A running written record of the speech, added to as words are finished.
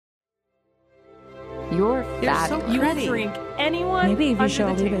You're fat. so You pretty. drink anyone. Maybe if you under show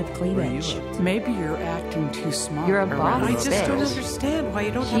a the little bit table. of cleavage. Maybe you're acting too smart. You're a around boss me. I just don't bitch. understand why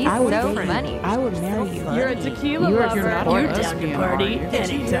you don't She's have a so boyfriend. funny. I would marry you. You're a tequila You're lover. not a You're down to lesbian, party are you?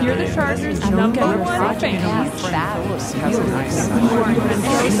 anytime. You're the Chargers' I don't number get your one project. fan. Yeah, Phyllis has a nice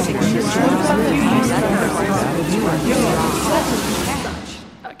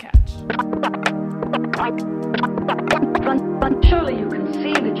A catch. But surely you can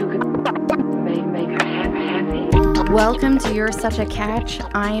see that you can make her happy. Welcome to You're Such a Catch.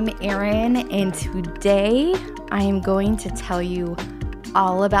 I'm Erin, and today I am going to tell you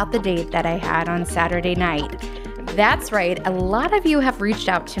all about the date that I had on Saturday night. That's right, a lot of you have reached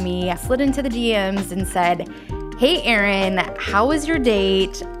out to me, slid into the DMs and said, "Hey Erin, how was your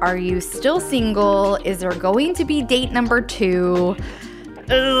date? Are you still single? Is there going to be date number 2?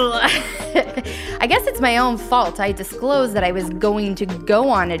 Ugh. I guess it's my own fault. I disclosed that I was going to go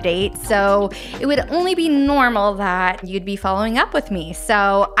on a date, so it would only be normal that you'd be following up with me.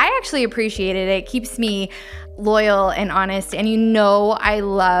 So I actually appreciate it. It keeps me loyal and honest, and you know I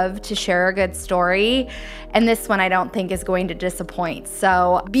love to share a good story, and this one I don't think is going to disappoint.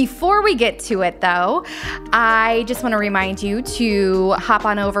 So before we get to it though, I just want to remind you to hop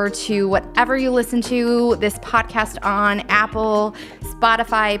on over to whatever you listen to this podcast on: Apple,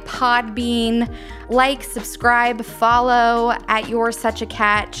 Spotify, Podbean. Like, subscribe, follow at You're Such a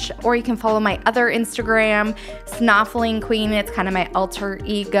Catch, or you can follow my other Instagram, Snoffling Queen. It's kind of my alter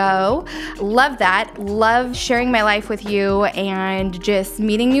ego. Love that. Love sharing my life with you and just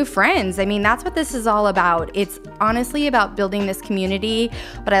meeting new friends. I mean, that's what this is all about. It's honestly about building this community,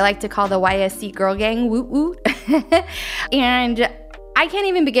 what I like to call the YSC Girl Gang, woot woot. And I can't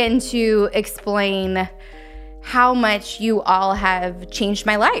even begin to explain how much you all have changed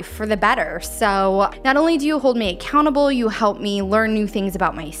my life for the better. So not only do you hold me accountable, you help me learn new things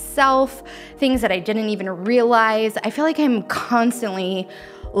about myself, things that I didn't even realize. I feel like I'm constantly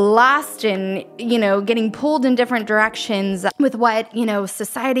lost and, getting pulled in different directions with what,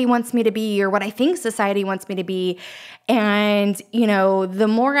 society wants me to be or what I think society wants me to be. And, the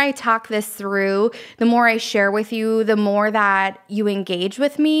more I talk this through, the more I share with you, the more that you engage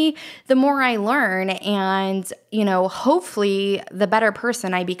with me, the more I learn and, hopefully the better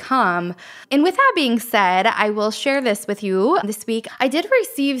person I become. And with that being said, I will share this with you this week. I did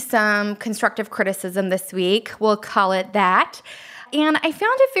receive some constructive criticism this week. We'll call it that. And I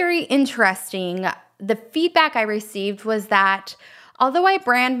found it very interesting. The feedback I received was that although I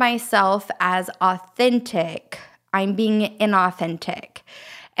brand myself as authentic, I'm being inauthentic.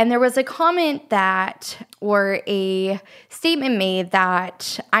 And there was a comment or a statement made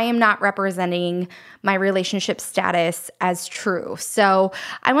that I am not representing my relationship status as true. So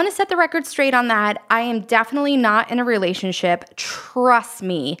I want to set the record straight on that. I am definitely not in a relationship. Trust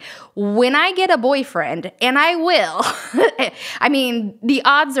me, when I get a boyfriend, and I will, I mean, the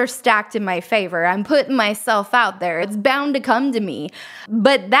odds are stacked in my favor. I'm putting myself out there. It's bound to come to me.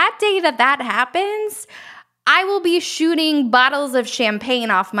 But that day that happens, I will be shooting bottles of champagne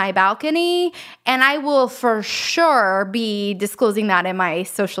off my balcony, and I will for sure be disclosing that in my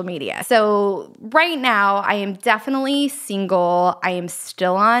social media. So right now, I am definitely single. I am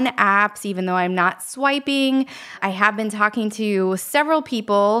still on apps, even though I'm not swiping. I have been talking to several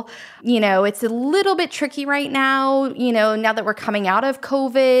people. It's a little bit tricky right now, now that we're coming out of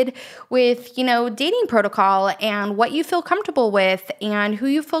COVID with, dating protocol and what you feel comfortable with and who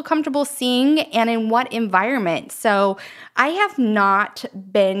you feel comfortable seeing and in what environment. So I have not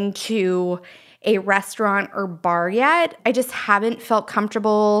been to a restaurant or bar yet. I just haven't felt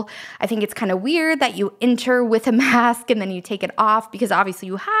comfortable. I think it's kind of weird that you enter with a mask and then you take it off because obviously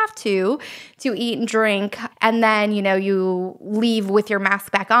you have to eat and drink, and then, you leave with your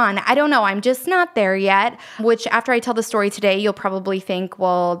mask back on. I don't know. I'm just not there yet, which after I tell the story today, you'll probably think,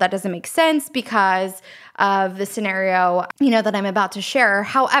 well, that doesn't make sense because of the scenario, that I'm about to share.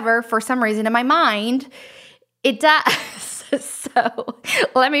 However, for some reason in my mind, it does. So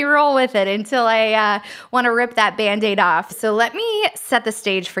let me roll with it until I want to rip that Band-Aid off. So let me set the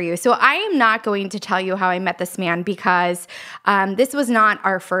stage for you. So I am not going to tell you how I met this man because this was not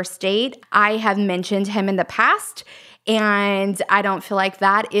our first date. I have mentioned him in the past, and I don't feel like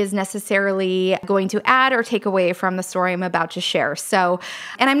that is necessarily going to add or take away from the story I'm about to share. So,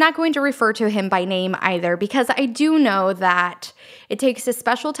 and I'm not going to refer to him by name either because I do know that it takes a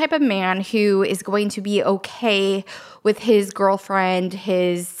special type of man who is going to be okay with his girlfriend,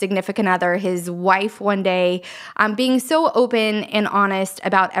 his significant other, his wife one day, being so open and honest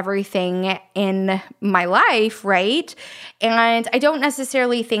about everything in my life, right? And I don't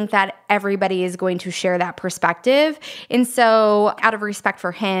necessarily think that everybody is going to share that perspective. And so out of respect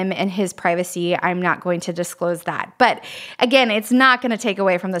for him and his privacy, I'm not going to disclose that. But again, it's not going to take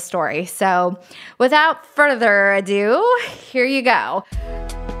away from the story. So without further ado, here you go.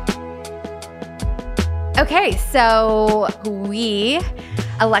 Okay, so we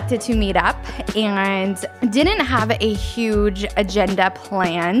elected to meet up and didn't have a huge agenda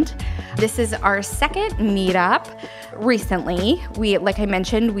planned. This is our second meetup recently. Like I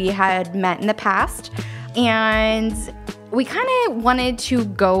mentioned, we had met in the past, and we kind of wanted to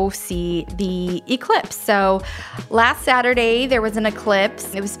go see the eclipse. So last Saturday, there was an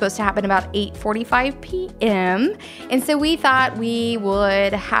eclipse. It was supposed to happen about 8:45 p.m. And so we thought we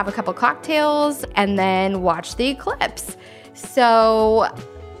would have a couple cocktails and then watch the eclipse. So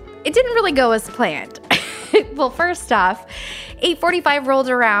it didn't really go as planned. Well, first off, 8:45 rolled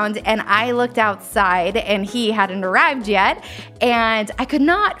around and I looked outside and he hadn't arrived yet, and I could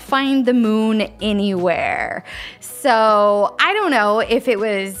not find the moon anywhere. So I don't know if it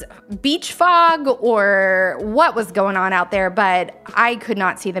was beach fog or what was going on out there, but I could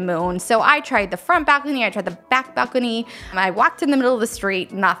not see the moon. So I tried the front balcony, I tried the back balcony, I walked in the middle of the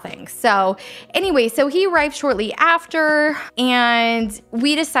street, nothing. So anyway, so he arrived shortly after, and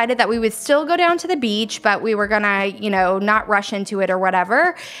we decided that we would still go down to the beach, but we were gonna, not rush into it or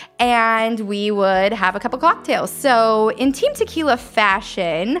whatever, and we would have a couple cocktails. So in Team Tequila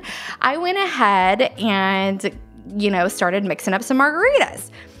fashion, I went ahead and started mixing up some margaritas.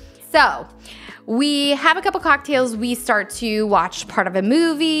 So we have a couple cocktails. We start to watch part of a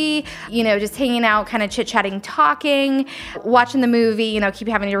movie, just hanging out, kind of chit-chatting, talking, watching the movie, keep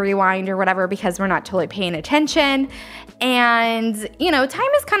having to rewind or whatever because we're not totally paying attention. And,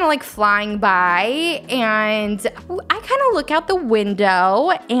 time is kind of like flying by, and I kind of look out the window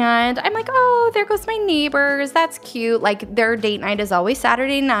and I'm like, oh, there goes my neighbors. That's cute. Like, their date night is always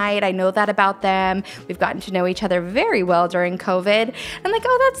Saturday night. I know that about them. We've gotten to know each other very well during COVID. I'm like,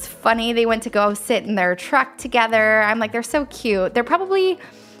 oh, that's funny. They went to go sit in their truck together. I'm like, they're so cute.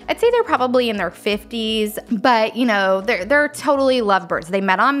 I'd say they're probably in their 50s, but they're totally lovebirds. They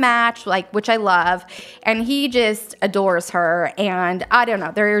met on Match, which I love, and he just adores her. And I don't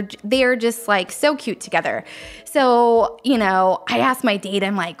know, they're just so cute together. So, I asked my date,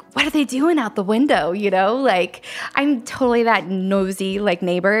 I'm like, what are they doing out the window? I'm totally that nosy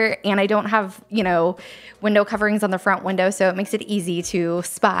neighbor, and I don't have, window coverings on the front window, so it makes it easy to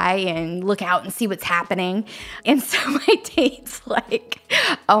spy and look out and see what's happening. And so my date's like,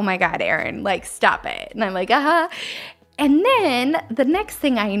 oh my God, Erin, stop it. And I'm like, uh-huh. And then the next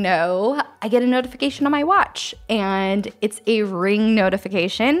thing I know, I get a notification on my watch, and it's a Ring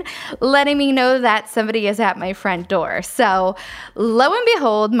notification letting me know that somebody is at my front door. So lo and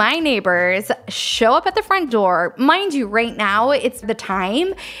behold, my neighbors show up at the front door. Mind you, right now, the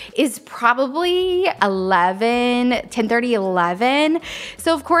time is probably 10:30, 11.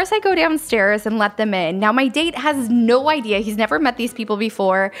 So of course I go downstairs and let them in. Now my date has no idea. He's never met these people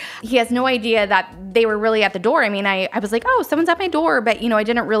before. He has no idea that they were really at the door. I mean, I was like, oh, someone's at my door, but I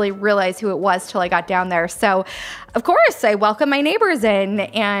didn't really realize who it was till I got down there. So of course I welcome my neighbors in,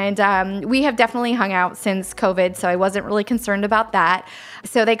 and we have definitely hung out since COVID, so I wasn't really concerned about that.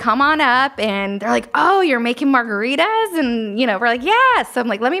 So they come on up and they're like, oh, you're making margaritas? And we're like, yeah. So I'm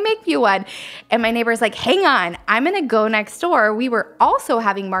like, let me make you one. And my neighbor's like, hang on, I'm gonna go next door. We were also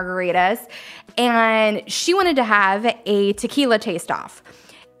having margaritas, and she wanted to have a tequila taste-off.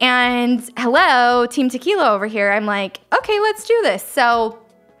 And hello, Team Tequila over here. I'm like, okay, let's do this. So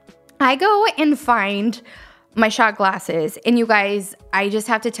I go and find my shot glasses. And you guys, I just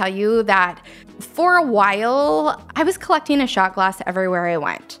have to tell you that for a while, I was collecting a shot glass everywhere I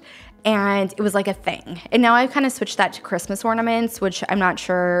went. And it was like a thing. And now I've kind of switched that to Christmas ornaments, which I'm not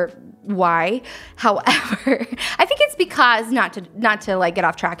sure why. However, I think it's because, not to get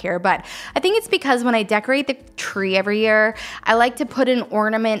off track here, but I think it's because when I decorate the tree every year, I like to put an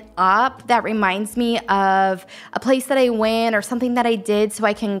ornament up that reminds me of a place that I went or something that I did, so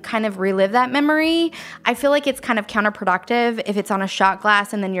I can kind of relive that memory. I feel like it's kind of counterproductive if it's on a shot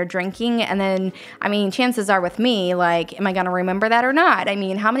glass and then you're drinking, and then, chances are with me, am I going to remember that or not?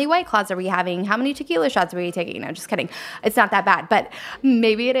 How many White Claws are we having? How many tequila shots are we taking? No, just kidding. It's not that bad, but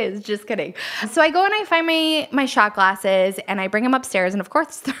maybe it is. Just kidding. So I go and I find my shot glasses and I bring them upstairs, and of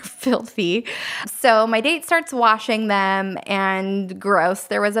course they're filthy. So my date starts washing them, and gross,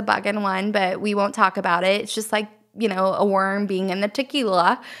 there was a bug in one, but we won't talk about it. It's just a worm being in the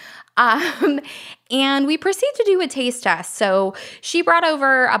tequila. And we proceed to do a taste test. So she brought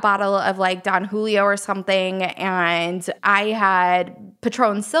over a bottle of like Don Julio or something, and I had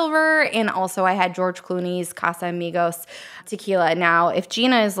Patron Silver, and also I had George Clooney's Casamigos tequila. Now, if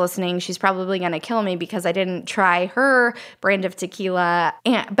Gina is listening, she's probably going to kill me because I didn't try her brand of tequila,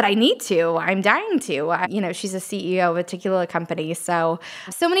 but I need to. I'm dying to. She's a CEO of a tequila company, so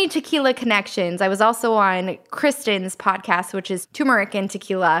many tequila connections. I was also on Kristen's podcast, which is Turmeric and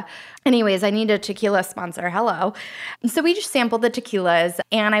Tequila. Anyways, I need a tequila sponsor. Hello. So we just sampled the tequilas,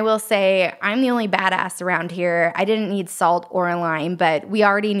 and I will say I'm the only badass around here. I didn't need salt or a lime, but we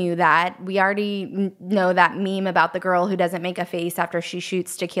already knew that. We already know that meme about the girl who doesn't make a face after she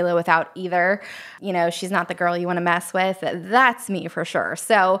shoots tequila without either. She's not the girl you want to mess with. That's me for sure.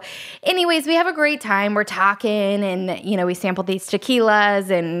 So anyways, we have a great time. We're talking, and, we sampled these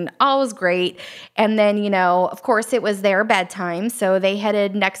tequilas, and all was great. And then, of course, it was their bedtime, so they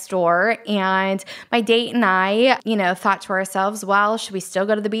headed next door. And my date and I, thought to ourselves, well, should we still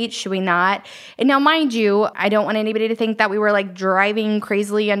go to the beach? Should we not? And now, mind you, I don't want anybody to think that we were like driving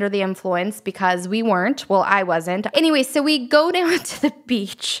crazily under the influence, because we weren't. Well, I wasn't. Anyway, so we go down to the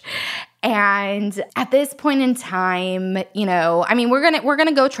beach. And at this point in time, we're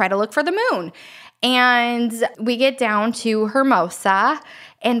gonna go try to look for the moon. And we get down to Hermosa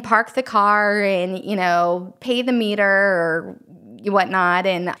and park the car and, pay the meter or whatnot,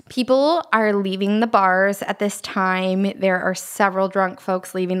 and people are leaving the bars at this time. There are several drunk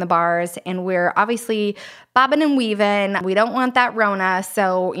folks leaving the bars, and we're obviously bobbing and weaving. We don't want that Rona,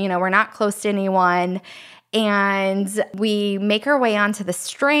 so, we're not close to anyone. And we make our way onto the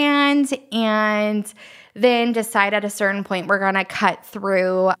Strand and then decide at a certain point we're going to cut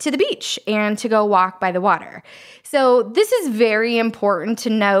through to the beach and to go walk by the water. So this is very important to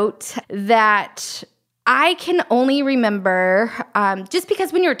note that I can only remember, just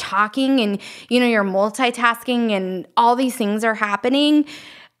because when you're talking and, you're multitasking and all these things are happening,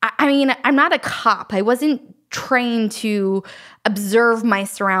 I'm not a cop. I wasn't trained to observe my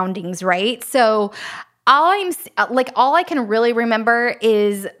surroundings, right? So all I can really remember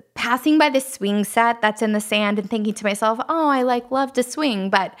is passing by the swing set that's in the sand and thinking to myself, oh, I love to swing.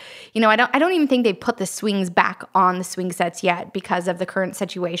 But, I don't even think they put the swings back on the swing sets yet because of the current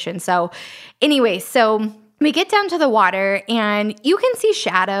situation. So anyway, we get down to the water and you can see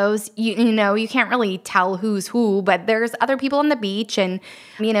shadows. You can't really tell who's who, but there's other people on the beach and,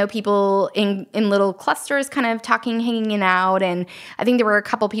 people in little clusters kind of talking, hanging out. And I think there were a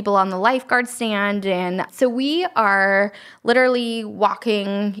couple people on the lifeguard stand. And so we are literally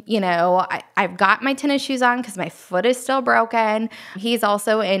walking, I've got my tennis shoes on because my foot is still broken. He's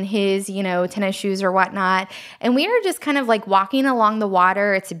also in his, tennis shoes or whatnot. And we are just kind of like walking along the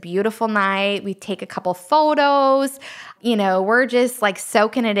water. It's a beautiful night. We take a couple photos. We're just like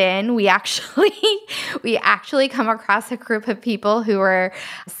soaking it in. We actually come across a group of people who were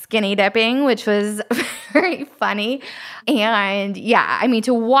skinny dipping, which was very funny. And yeah,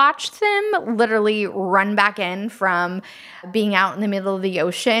 to watch them literally run back in from being out in the middle of the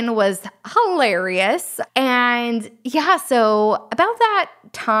ocean was hilarious. And yeah, so about that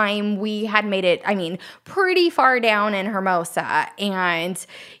time we had made it, pretty far down in Hermosa. And,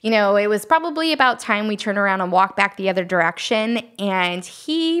 it was probably about time we turned around and walked back the other direction. And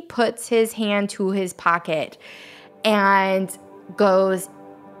he puts his hand to his pocket and goes,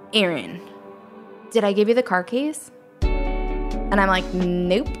 Erin, did I give you the car keys? And I'm like,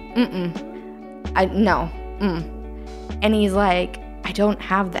 nope, no. And he's like, I don't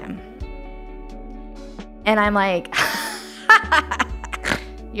have them. And I'm like,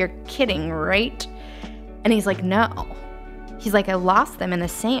 you're kidding, right? And he's like, no. He's like, I lost them in the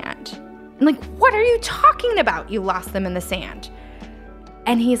sand. I'm like, what are you talking about? You lost them in the sand.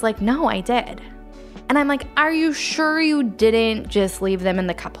 And he's like, no, I did. And I'm like, are you sure you didn't just leave them in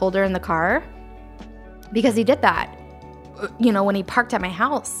the cup holder in the car? Because he did that. When he parked at my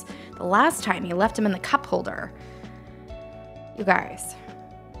house, the last time he left them in the cup holder. You guys,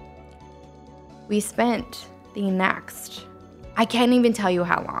 we spent the next, I can't even tell you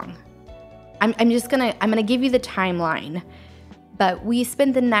how long. I'm gonna give you the timeline, but we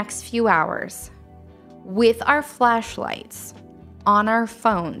spent the next few hours with our flashlights on our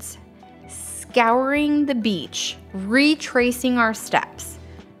phones, scouring the beach, retracing our steps,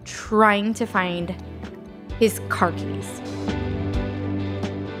 trying to find his car keys.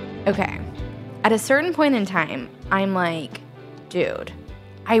 Okay, at a certain point in time, I'm like, dude,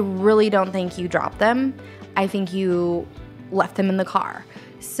 I really don't think you dropped them. I think you left them in the car.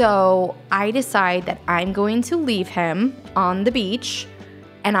 So I decide that I'm going to leave him on the beach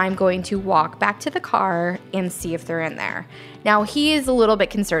and I'm going to walk back to the car and see if they're in there. Now, he is a little bit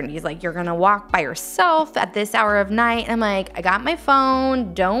concerned. He's like, you're going to walk by yourself at this hour of night? And I'm like, I got my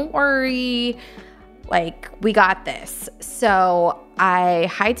phone. Don't worry. Like, we got this. So I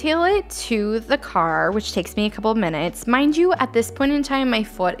hightail it to the car, which takes me a couple of minutes. Mind you, at this point in time, my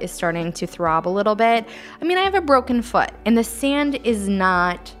foot is starting to throb a little bit. I mean, I have a broken foot, and the sand is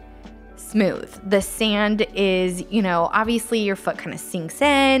not smooth. The sand is, obviously your foot kind of sinks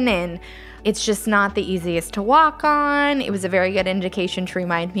in, and it's just not the easiest to walk on. It was a very good indication to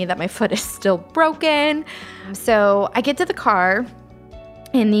remind me that my foot is still broken. So I get to the car,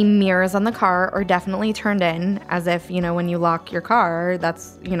 and the mirrors on the car are definitely turned in, as if, when you lock your car,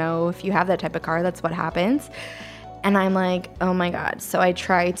 that's, if you have that type of car, that's what happens. And I'm like, oh my God. So I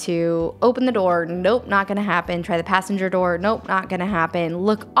try to open the door. Nope, not gonna happen. Try the passenger door. Nope, not gonna happen.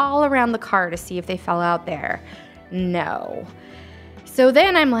 Look all around the car to see if they fell out there. No. So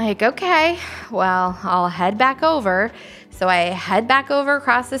then I'm like, okay, well, I'll head back over. So I head back over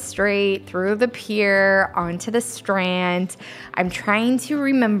across the street, through the pier, onto the Strand. I'm trying to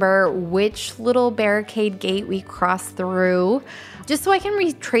remember which little barricade gate we crossed through, just so I can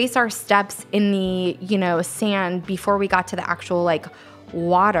retrace our steps in the, sand before we got to the actual,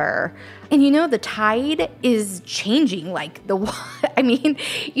 water. And the tide is changing, and I'm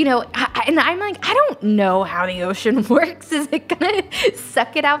like, I don't know how the ocean works. Is it gonna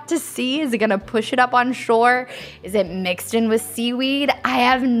suck it out to sea? Is it gonna push it up on shore? Is it mixed in with seaweed? I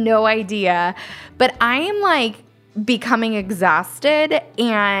have no idea. But I am becoming exhausted,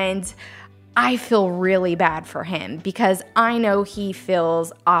 and I feel really bad for him because I know he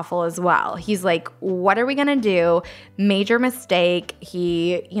feels awful as well. He's like, what are we going to do? Major mistake.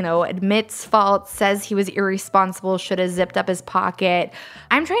 He, admits fault, says he was irresponsible, should have zipped up his pocket.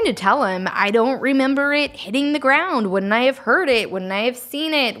 I'm trying to tell him, I don't remember it hitting the ground. Wouldn't I have heard it? Wouldn't I have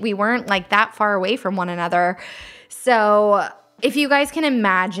seen it? We weren't that far away from one another. So if you guys can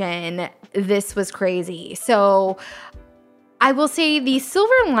imagine, this was crazy. So I will say the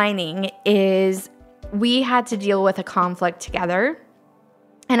silver lining is we had to deal with a conflict together.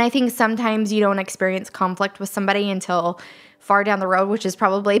 And I think sometimes you don't experience conflict with somebody until far down the road, which is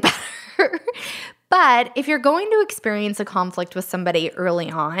probably better. But if you're going to experience a conflict with somebody early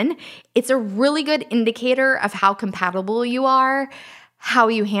on, it's a really good indicator of how compatible you are, how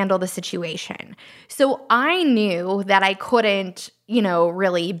you handle the situation. So I knew that I couldn't,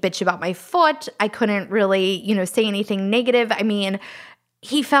 really bitch about my foot. I couldn't really, say anything negative. I mean,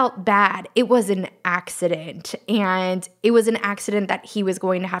 he felt bad. It was an accident, and it was an accident that he was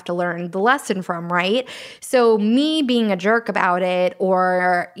going to have to learn the lesson from, right? So me being a jerk about it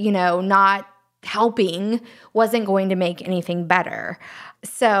or, not helping wasn't going to make anything better.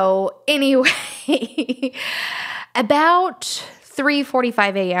 So anyway, about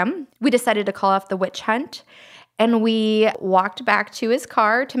 3:45 a.m., we decided to call off the witch hunt, and we walked back to his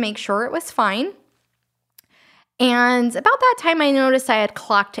car to make sure it was fine. And about that time, I noticed I had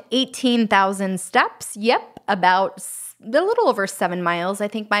clocked 18,000 steps. Yep, about a little over 7 miles, I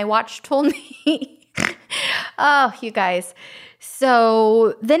think my watch told me. Oh, you guys.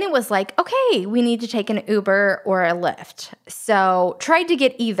 So then it was like, okay, we need to take an Uber or a Lyft. So tried to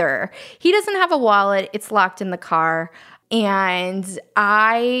get either. He doesn't have a wallet. It's locked in the car. And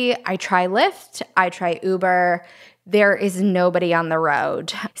I try Lyft, I try Uber. There is nobody on the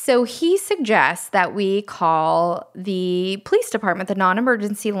road. So he suggests that we call the police department, the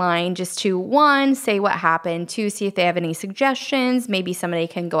non-emergency line, just to 1, say what happened, 2, see if they have any suggestions. Maybe somebody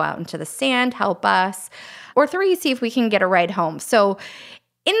can go out into the sand, help us. Or 3, see if we can get a ride home. So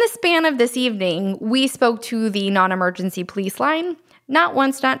in the span of this evening, we spoke to the non-emergency police line, not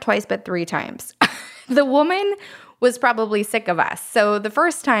once, not twice, but 3 times. The woman was probably sick of us. So the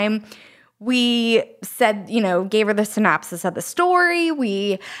first time we said, gave her the synopsis of the story.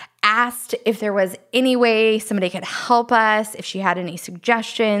 We asked if there was any way somebody could help us, if she had any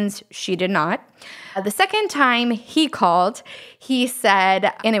suggestions. She did not. The second time he called, he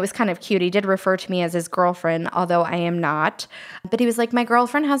said, and it was kind of cute, he did refer to me as his girlfriend, although I am not. But he was like, my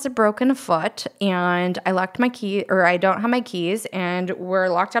girlfriend has a broken foot, and I locked my key, or I don't have my keys, and we're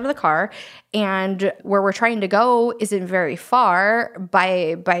locked out of the car. And where we're trying to go isn't very far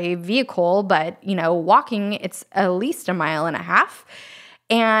by vehicle, but, walking, it's at least 1.5 miles.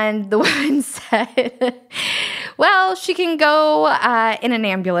 And the woman said, well, she can go in an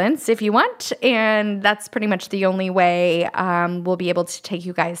ambulance if you want. And that's pretty much the only way we'll be able to take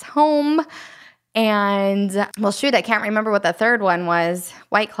you guys home. And, well, shoot, I can't remember what the third one was.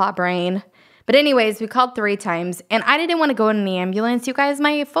 White Claw brain. But anyways, we called 3 times and I didn't want to go in the ambulance. You guys,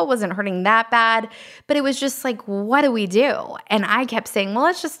 my foot wasn't hurting that bad, but it was just like, what do we do? And I kept saying, well,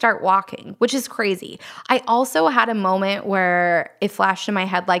 let's just start walking, which is crazy. I also had a moment where it flashed in my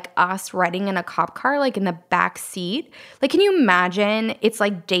head, like us riding in a cop car, like in the back seat. Like, can you imagine? It's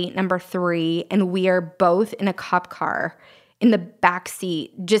like date number 3 and we are both in a cop car in the back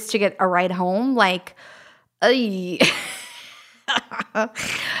seat just to get a ride home. Like,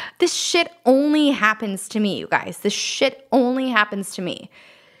 this shit only happens to me, you guys. This shit only happens to me.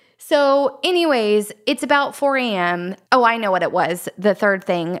 So anyways, it's about 4 a.m. Oh, I know what it was. The third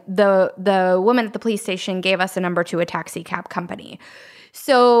thing, the woman at the police station gave us a number to a taxi cab company.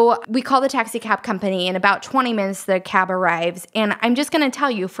 So we call the taxi cab company. In about 20 minutes, the cab arrives. And I'm just going to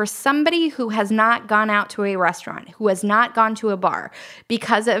tell you, for somebody who has not gone out to a restaurant, who has not gone to a bar,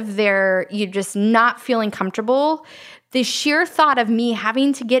 because of you just not feeling comfortable, the sheer thought of me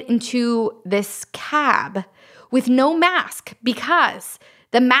having to get into this cab with no mask because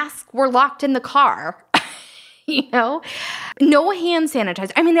the masks were locked in the car, no hand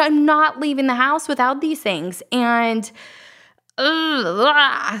sanitizer. I mean, I'm not leaving the house without these things. And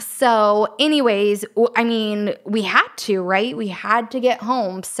so anyways, I mean, we had to, right? We had to get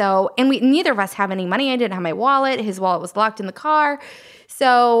home. So, and neither of us have any money. I didn't have my wallet. His wallet was locked in the car.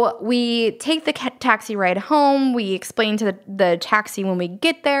 So we take the taxi ride home. We explain to the taxi when we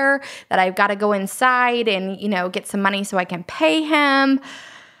get there that I've got to go inside and, get some money so I can pay him.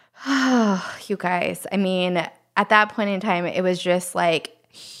 You guys, I mean, at that point in time, it was just like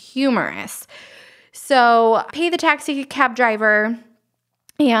humorous. So pay the taxi cab driver.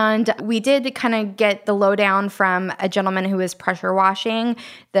 And we did kind of get the lowdown from a gentleman who was pressure washing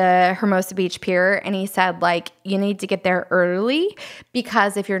the Hermosa Beach Pier. And he said, like, you need to get there early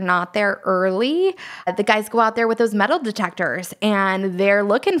because if you're not there early, the guys go out there with those metal detectors and they're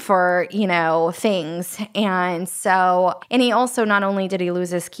looking for, things. And he also, not only did he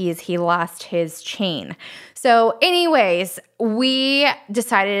lose his keys, he lost his chain. So anyways, we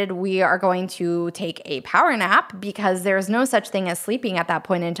decided we are going to take a power nap because there's no such thing as sleeping at that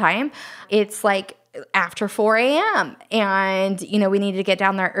point in time. It's like after 4 a.m. and, we needed to get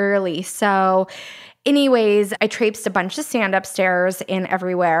down there early. So anyways, I traipsed a bunch of sand upstairs and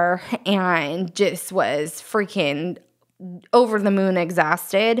everywhere and just was freaking over the moon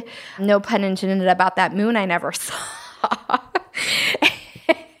exhausted. No pun intended about that moon I never saw.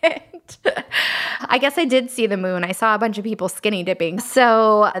 I guess I did see the moon. I saw a bunch of people skinny dipping.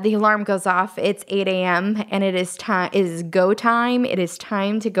 So the alarm goes off. It's 8 a.m. and it is go time. It is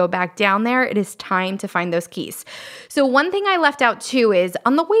time to go back down there. It is time to find those keys. So one thing I left out too is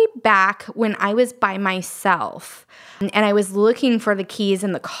on the way back when I was by myself and I was looking for the keys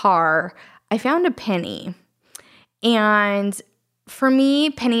in the car, I found a penny. And for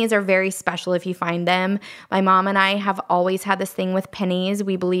me, pennies are very special if you find them. My mom and I have always had this thing with pennies.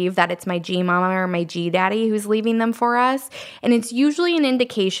 We believe that it's my G mama or my G daddy who's leaving them for us. And it's usually an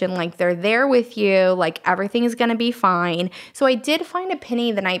indication like they're there with you, like everything is going to be fine. So I did find a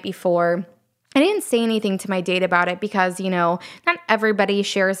penny the night before. I didn't say anything to my date about it because, not everybody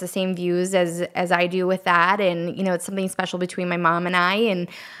shares the same views as I do with that. And, it's something special between my mom and I.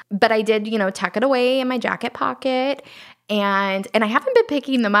 But I did, tuck it away in my jacket pocket. And I haven't been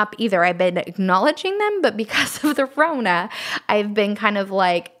picking them up either. I've been acknowledging them, but because of the Rona, I've been kind of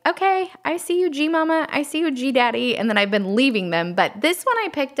like, okay, I see you, G Mama. I see you, G Daddy. And then I've been leaving them. But this one I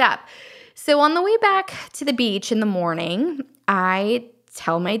picked up. So on the way back to the beach in the morning, I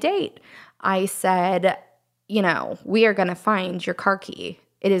tell my date, I said, we are going to find your car key.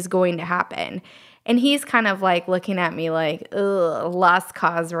 It is going to happen. And he's kind of like looking at me like, ugh, lost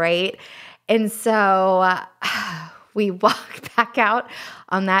cause, right? And so we walked back out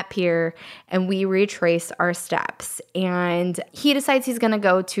on that pier and we retrace our steps. And he decides he's going to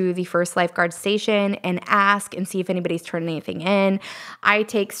go to the first lifeguard station and ask and see if anybody's turned anything in. I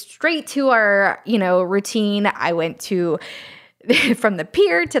take straight to our, routine. I went from the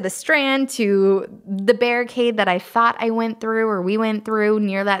pier to the strand to the barricade that I thought I went through or we went through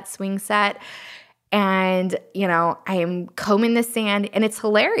near that swing set. And, I am combing the sand and it's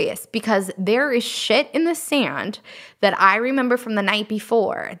hilarious because there is shit in the sand that I remember from the night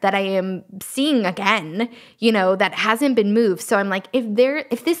before that I am seeing again, that hasn't been moved. So I'm like,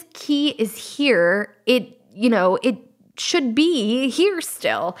 if this key is here, it should be here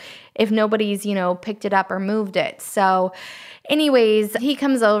still if nobody's, picked it up or moved it. So anyways, he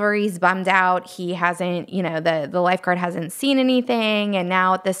comes over, he's bummed out. He hasn't, the lifeguard hasn't seen anything. And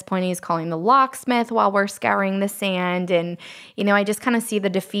now at this point, he's calling the locksmith while we're scouring the sand. And, I just kind of see the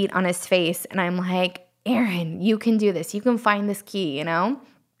defeat on his face. And I'm like, Aaron, you can do this. You can find this key,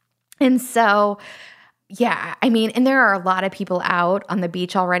 And so, yeah, I mean, and there are a lot of people out on the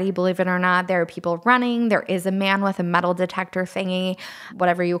beach already, believe it or not. There are people running. There is a man with a metal detector thingy,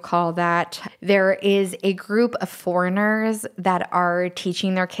 whatever you call that. There is a group of foreigners that are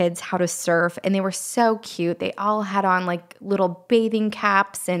teaching their kids how to surf, and they were so cute. They all had on like little bathing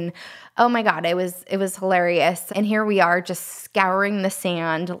caps, and oh my God, it was hilarious. And here we are just scouring the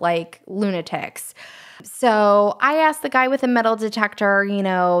sand like lunatics. So I asked the guy with the metal detector,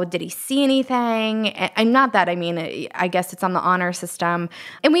 did he see anything? And not that, I guess it's on the honor system.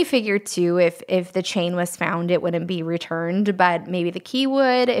 And we figured too, if the chain was found, it wouldn't be returned, but maybe the key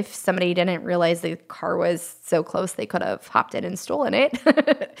would if somebody didn't realize the car was so close they could have hopped in and stolen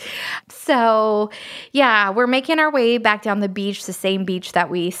it. So yeah, we're making our way back down the beach, the same beach that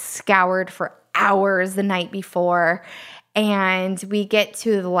we scoured for hours the night before. And we get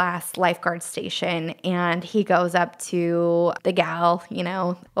to the last lifeguard station, and he goes up to the gal,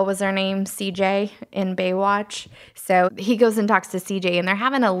 what was her name? CJ in Baywatch. So he goes and talks to CJ, and they're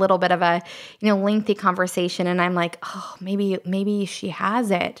having a little bit of a, lengthy conversation. And I'm like, oh, maybe she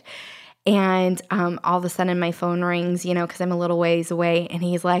has it. And all of a sudden my phone rings, because I'm a little ways away. And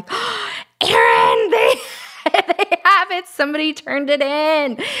he's like, oh, Erin, they have it. Somebody turned it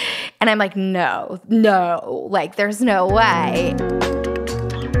in. And I'm like, no, like there's no way.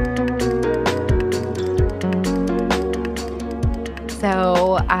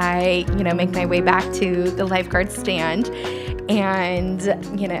 So I, make my way back to the lifeguard stand, and,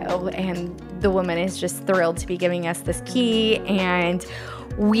 and the woman is just thrilled to be giving us this key, and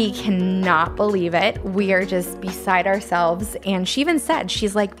we cannot believe it. We are just beside ourselves. And she even said,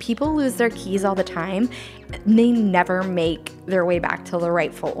 she's like, people lose their keys all the time. They never make their way back to the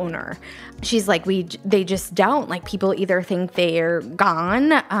rightful owner. She's like, they just don't. Like, people either think they're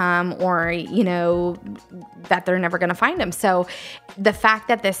gone or, that they're never going to find them. So the fact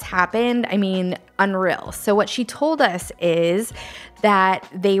that this happened, unreal. So what she told us is that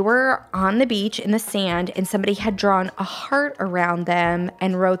they were on the beach in the sand, and somebody had drawn a heart around them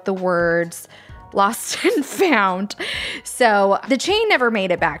and wrote the words, lost and found. So the chain never made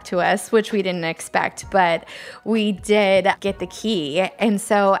it back to us, which we didn't expect, but we did get the key. And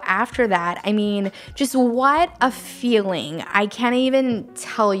so after that, just what a feeling. I can't even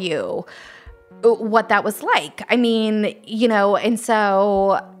tell you what that was like. And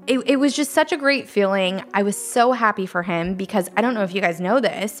so it was just such a great feeling. I was so happy for him because I don't know if you guys know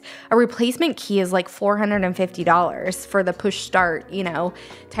this, a replacement key is like $450 for the push start,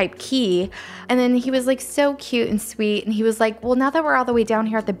 type key. And then he was like so cute and sweet. And he was like, well, now that we're all the way down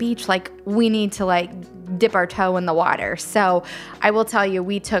here at the beach, like we need to like dip our toe in the water. So I will tell you,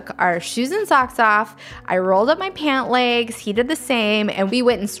 we took our shoes and socks off. I rolled up my pant legs. He did the same. And we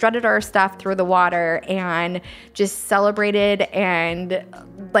went and strutted our stuff through the water and just celebrated and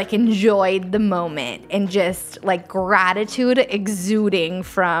like enjoyed the moment, and just like gratitude exuding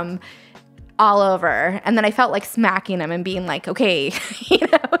from all over. And then I felt like smacking him and being like, okay,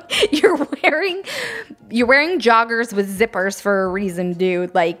 you're wearing joggers with zippers for a reason,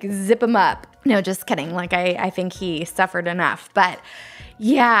 dude. Like, zip them up. No, just kidding. Like, I think he suffered enough. But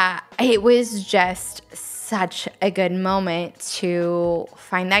yeah, it was just such a good moment to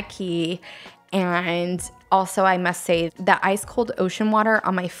find that key. And also, I must say, the ice cold ocean water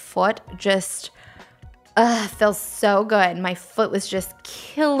on my foot just feels so good. My foot was just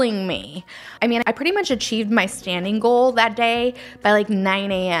killing me. I pretty much achieved my standing goal that day by like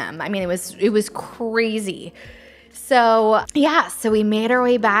 9 a.m. It was crazy. So yeah, so we made our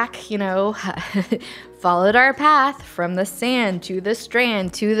way back, followed our path from the sand to the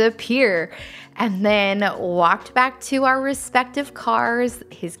strand to the pier, and then walked back to our respective cars.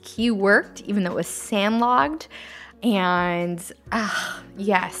 His key worked, even though it was sandlogged. And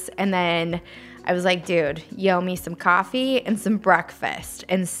yes, and then I was like, dude, you owe me some coffee and some breakfast.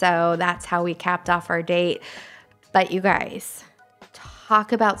 And so that's how we capped off our date. But you guys,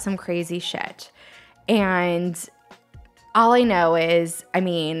 talk about some crazy shit. And all I know is,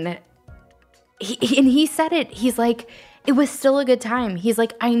 he said it. He's like, it was still a good time. He's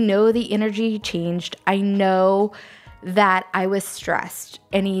like, I know the energy changed. I know that I was stressed.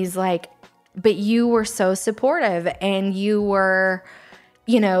 And he's like, but you were so supportive, and you were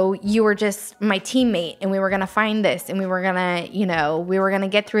just my teammate, and we were going to find this, and we were going to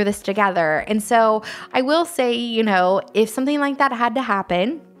get through this together. And so I will say, if something like that had to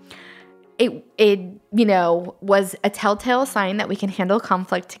happen, it was a telltale sign that we can handle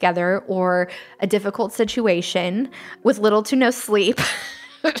conflict together, or a difficult situation with little to no sleep.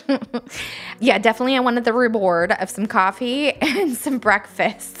 Yeah, definitely I wanted the reward of some coffee and some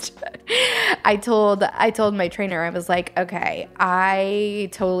breakfast. I told my trainer, I was like, okay, I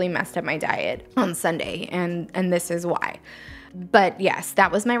totally messed up my diet on Sunday, and this is why. But yes,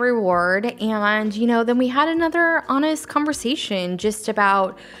 that was my reward. And, then we had another honest conversation just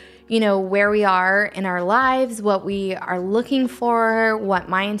about, where we are in our lives, what we are looking for, what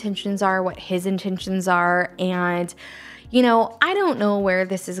my intentions are, what his intentions are. And, I don't know where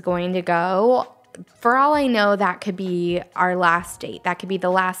this is going to go. For all I know, that could be our last date. That could be the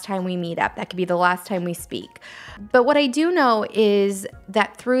last time we meet up. That could be the last time we speak. But what I do know is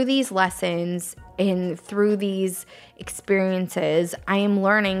that through these lessons and through these experiences, I am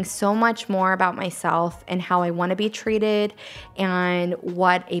learning so much more about myself and how I want to be treated and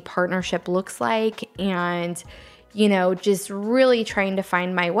what a partnership looks like, and just really trying to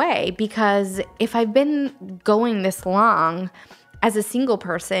find my way. Because if I've been going this long as a single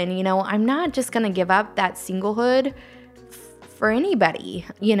person, I'm not just going to give up that singlehood for anybody.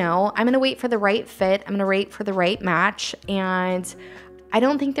 I'm going to wait for the right fit. I'm going to wait for the right match. And I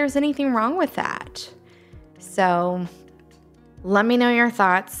don't think there's anything wrong with that. So let me know your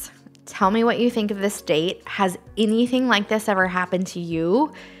thoughts. Tell me what you think of this date. Has anything like this ever happened to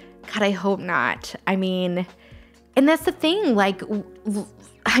you? God, I hope not. I mean, and that's the thing. Like,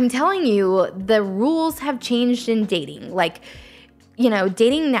 I'm telling you, the rules have changed in dating. Like,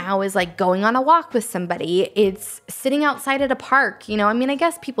 dating now is like going on a walk with somebody. It's sitting outside at a park. I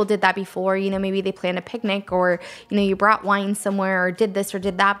guess people did that before. Maybe they planned a picnic, or, you brought wine somewhere or did this or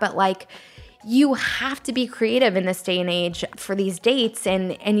did that. But like, you have to be creative in this day and age for these dates.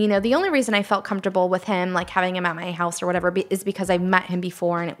 And the only reason I felt comfortable with him, like having him at my house or whatever, is because I've met him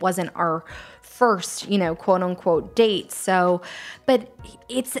before and it wasn't our first, quote unquote date. So, but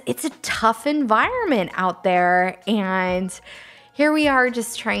it's a tough environment out there. And here we are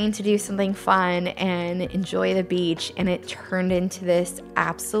just trying to do something fun and enjoy the beach. And it turned into this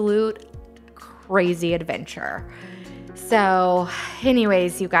absolute crazy adventure. So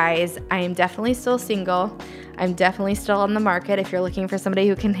anyways, you guys, I am definitely still single. I'm definitely still on the market. If you're looking for somebody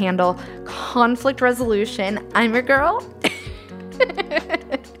who can handle conflict resolution, I'm your girl.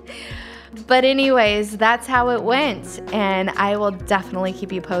 But anyways, that's how it went. And I will definitely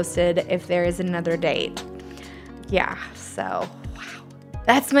keep you posted if there is another date. Yeah, so wow.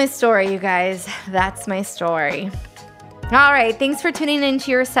 That's my story, you guys. That's my story. All right, thanks for tuning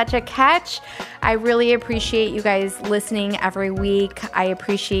into You're Such a Catch. I really appreciate you guys listening every week. I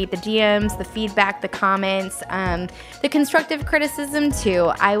appreciate the DMs, the feedback, the comments, the constructive criticism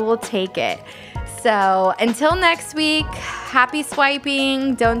too. I will take it. So until next week, happy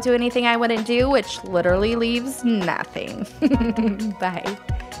swiping. Don't do anything I wouldn't do, which literally leaves nothing. Bye.